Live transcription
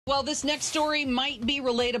Well, this next story might be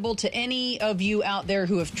relatable to any of you out there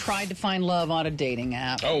who have tried to find love on a dating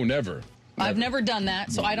app. Oh, never. I've never done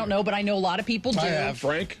that, so I don't know, but I know a lot of people do. I have.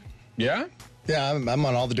 Frank? Yeah? Yeah, I'm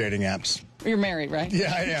on all the dating apps. You're married, right?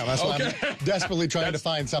 Yeah, I am. That's why I'm desperately trying to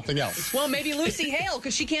find something else. Well, maybe Lucy Hale,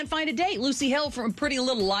 because she can't find a date. Lucy Hale from Pretty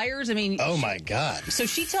Little Liars. I mean, oh my God. So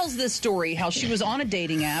she tells this story, how she was on a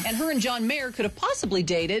dating app, and her and John Mayer could have possibly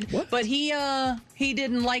dated, but he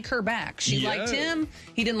didn't like her back. She liked him,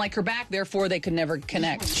 he didn't like her back, therefore they could never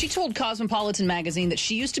connect. She told Cosmopolitan magazine that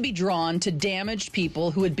she used to be drawn to damaged people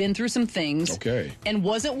who had been through some things, and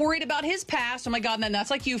wasn't worried about his past. Oh my God, and that's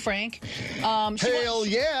like you, Frank. Hale,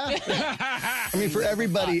 yeah. I mean, for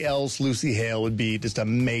everybody else, Lucy Hale would be just a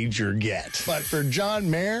major get. But for John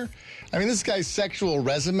Mayer, I mean, this guy's sexual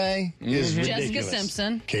resume is ridiculous. Jessica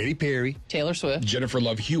Simpson. Katy Perry. Taylor Swift. Jennifer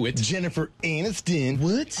Love Hewitt. Jennifer Aniston.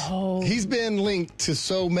 What? Oh. He's been linked to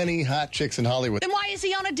so many hot chicks in Hollywood. Then why is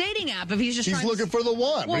he on a dating app if he's just He's looking for the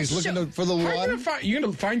one. Well, he's looking for the one. You're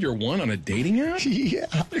going to find your one on a dating app? Yeah.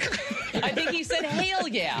 I think he said Hale,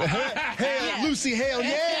 yeah. Hale, Lucy Hale,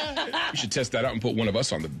 yeah. You should test that out and put one of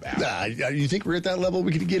us on the app. You think we're at that level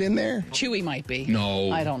we could get in there? Chewy might be.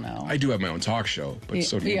 No. I don't know. I do have my own talk show, but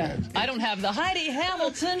so do you guys. I don't have the Heidi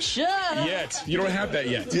Hamilton show. Yet. You don't have that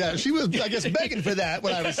yet. Yeah, she was, I guess, begging for that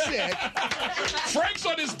when I was sick. Frank's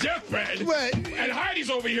on his deathbed. Right. And Heidi's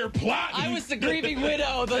over here plotting. I was the grieving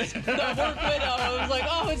widow, the work widow. I was like,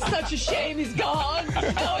 oh, it's such a shame he's gone.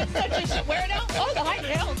 Oh, it's such a shame. Where now? Oh, the Heidi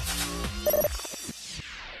Hamilton.